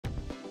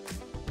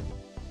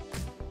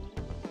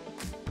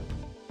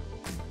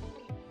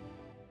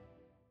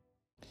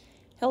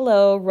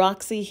Hello,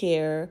 Roxy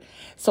here.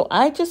 So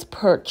I just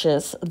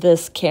purchased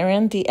this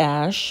Caran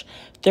Ache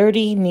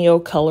 30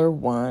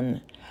 Neocolor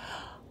I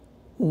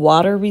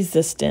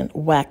water-resistant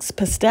wax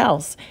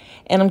pastels.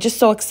 And I'm just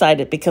so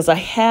excited because I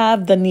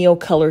have the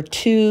Neocolor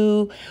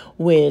II,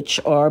 which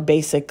are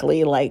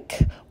basically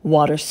like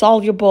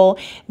water-soluble.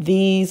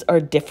 These are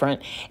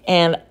different.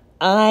 And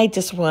I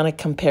just want to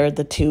compare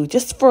the two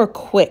just for a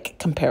quick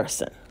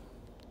comparison.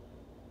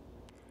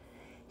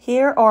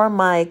 Here are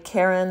my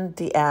Caran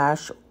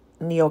Ache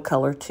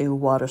Neocolor II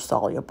water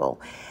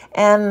soluble,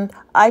 and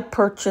I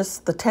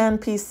purchased the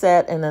 10-piece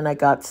set, and then I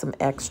got some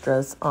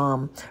extras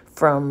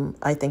from,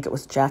 I think it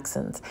was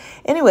Jackson's.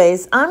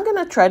 Anyways, I'm going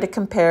to try to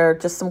compare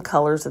just some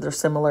colors that are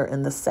similar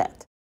in the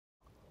set.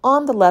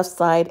 On the left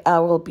side, I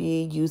will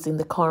be using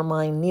the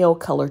Carmine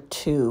Neocolor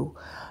II,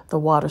 the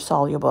water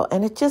soluble,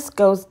 and it just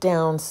goes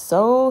down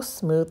so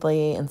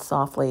smoothly and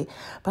softly.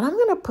 But I'm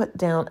going to put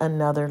down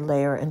another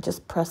layer and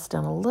just press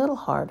down a little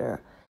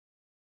harder.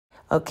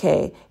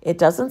 Okay, it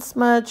doesn't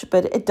smudge,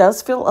 but it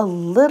does feel a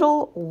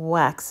little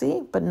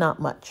waxy, but not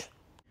much.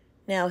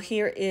 Now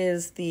here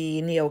is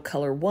the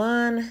Neocolor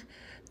I,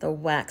 the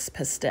wax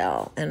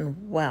pastel,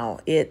 and wow,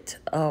 it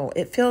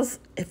feels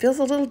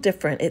a little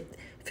different. It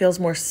feels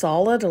more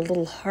solid, a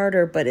little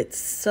harder, but it's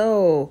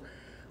so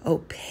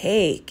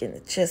opaque and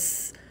it's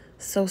just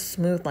so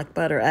smooth like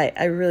butter.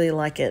 I really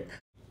like it.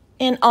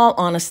 In all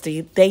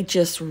honesty, they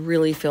just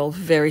really feel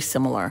very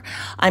similar.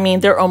 I mean,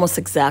 they're almost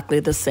exactly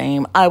the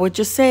same. I would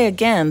just say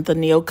again, the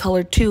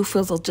Neocolor II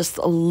feels just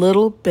a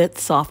little bit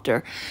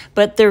softer,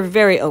 but they're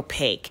very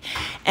opaque.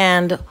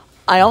 And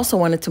I also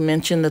wanted to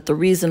mention that the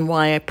reason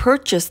why I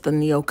purchased the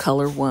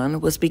Neocolor I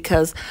was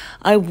because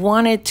I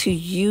wanted to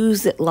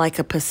use it like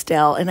a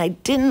pastel, and I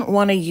didn't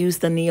want to use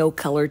the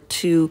Neocolor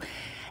II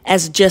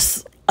as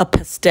just a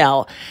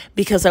pastel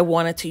because I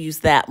wanted to use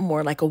that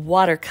more like a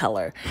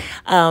watercolor.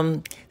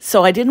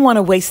 So I didn't want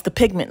to waste the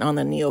pigment on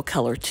the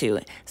Neocolor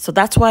II. So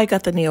that's why I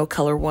got the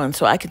Neocolor I,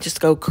 so I could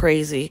just go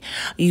crazy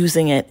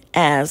using it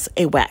as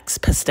a wax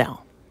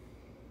pastel.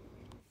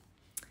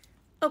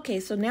 Okay,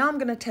 so now I'm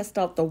going to test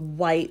out the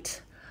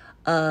white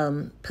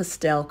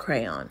pastel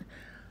crayon.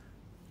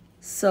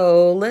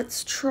 So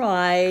let's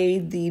try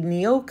the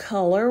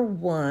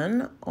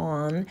Neocolor I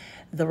on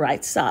the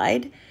right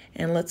side,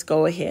 and let's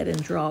go ahead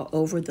and draw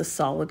over the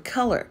solid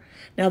color.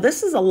 Now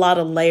this is a lot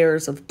of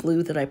layers of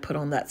blue that I put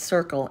on that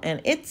circle, and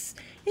it's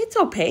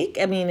opaque.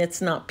 I mean,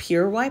 it's not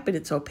pure white, but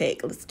it's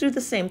opaque. Let's do the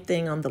same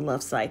thing on the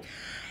left side.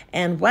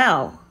 And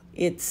wow,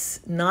 it's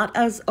not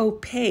as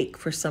opaque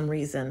for some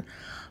reason.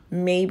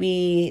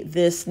 Maybe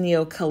this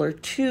Neocolor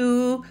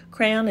II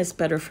crayon is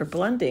better for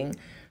blending.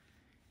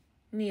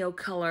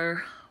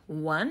 Neocolor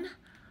I,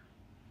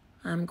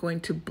 I'm going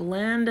to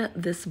blend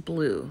this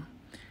blue,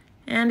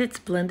 and it's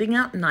blending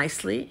out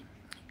nicely,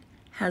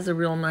 has a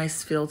real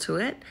nice feel to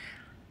it.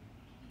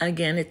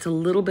 Again, it's a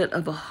little bit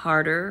of a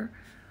harder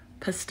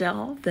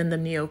pastel than the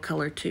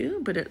Neocolor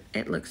II, but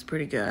it looks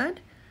pretty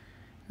good.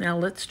 Now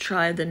let's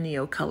try the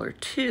Neocolor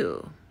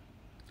II.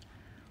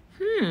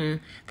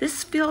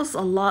 This feels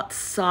a lot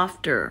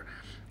softer.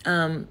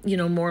 You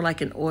know, more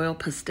like an oil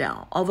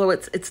pastel, although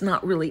it's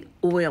not really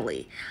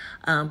oily,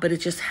 but it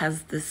just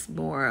has this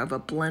more of a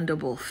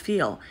blendable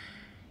feel.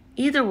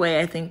 Either way,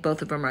 I think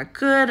both of them are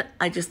good.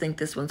 I just think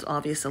this one's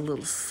obviously a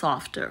little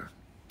softer.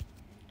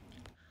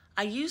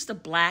 I used a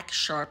black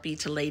Sharpie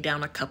to lay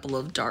down a couple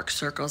of dark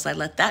circles. I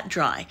let that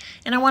dry,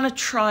 and I want to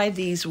try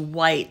these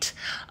white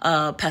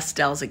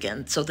pastels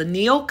again. So the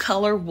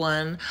Neocolor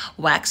I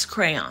wax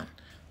crayon.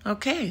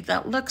 Okay,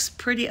 that looks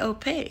pretty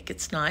opaque.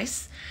 It's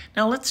nice.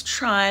 Now let's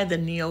try the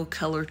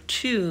Neocolor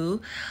II,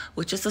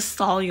 which is a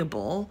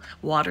soluble,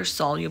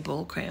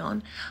 water-soluble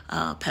crayon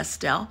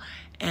pastel.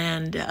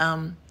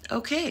 And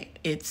okay,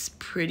 it's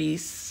pretty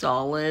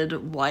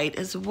solid white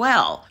as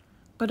well.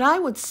 But I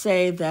would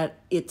say that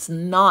it's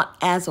not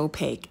as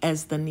opaque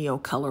as the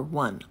Neocolor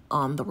I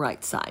on the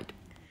right side.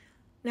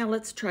 Now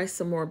let's try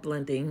some more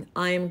blending.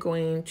 I am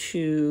going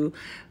to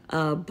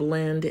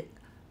blend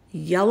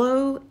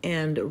yellow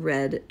and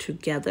red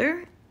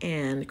together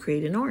and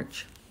create an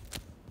orange.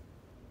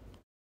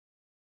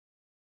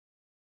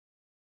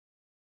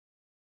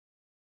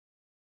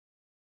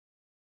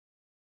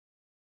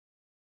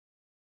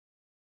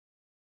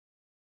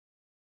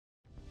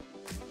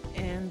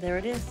 And there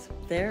it is.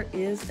 There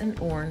is an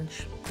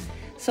orange.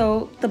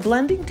 So the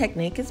blending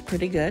technique is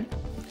pretty good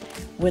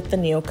with the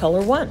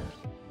Neocolor I.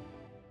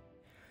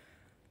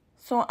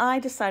 So I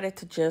decided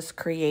to just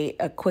create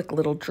a quick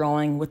little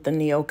drawing with the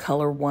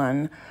Neocolor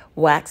I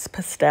wax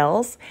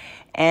pastels.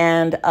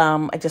 And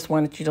I just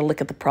wanted you to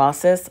look at the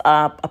process.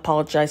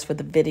 Apologize for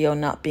the video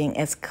not being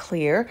as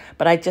clear,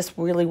 but I just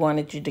really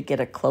wanted you to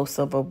get a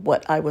close-up of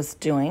what I was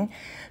doing.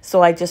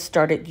 So I just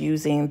started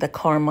using the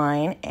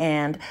Carmine,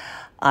 and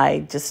I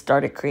just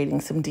started creating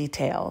some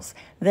details.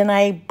 Then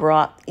I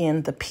brought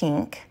in the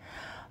pink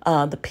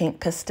the pink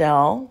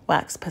pastel,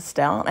 wax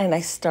pastel, and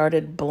I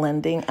started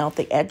blending out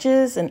the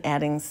edges and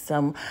adding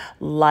some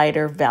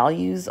lighter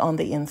values on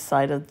the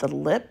inside of the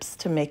lips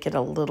to make it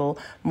a little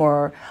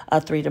more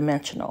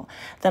three-dimensional.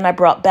 Then I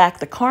brought back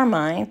the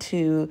carmine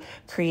to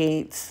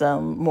create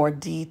some more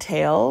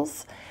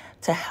details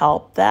to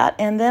help that.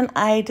 And then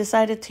I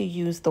decided to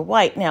use the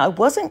white. Now, I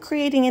wasn't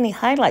creating any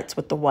highlights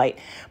with the white,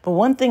 but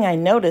one thing I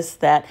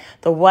noticed that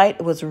the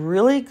white was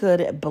really good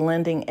at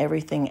blending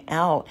everything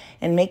out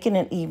and making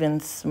it even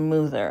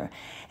smoother.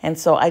 And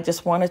so I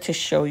just wanted to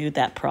show you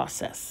that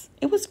process.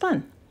 It was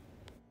fun.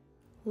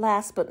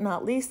 Last but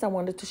not least, I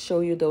wanted to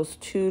show you those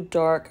two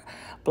dark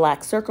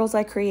black circles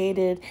I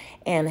created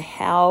and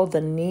how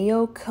the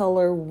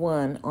Neocolor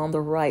I on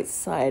the right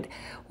side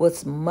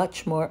was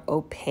much more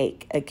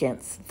opaque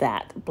against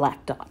that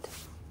black dot.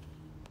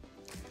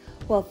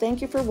 Well,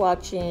 thank you for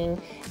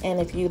watching, and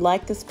if you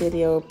like this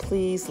video,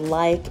 please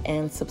like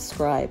and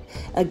subscribe.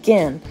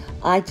 Again,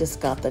 I just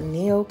got the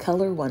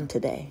Neocolor I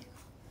today.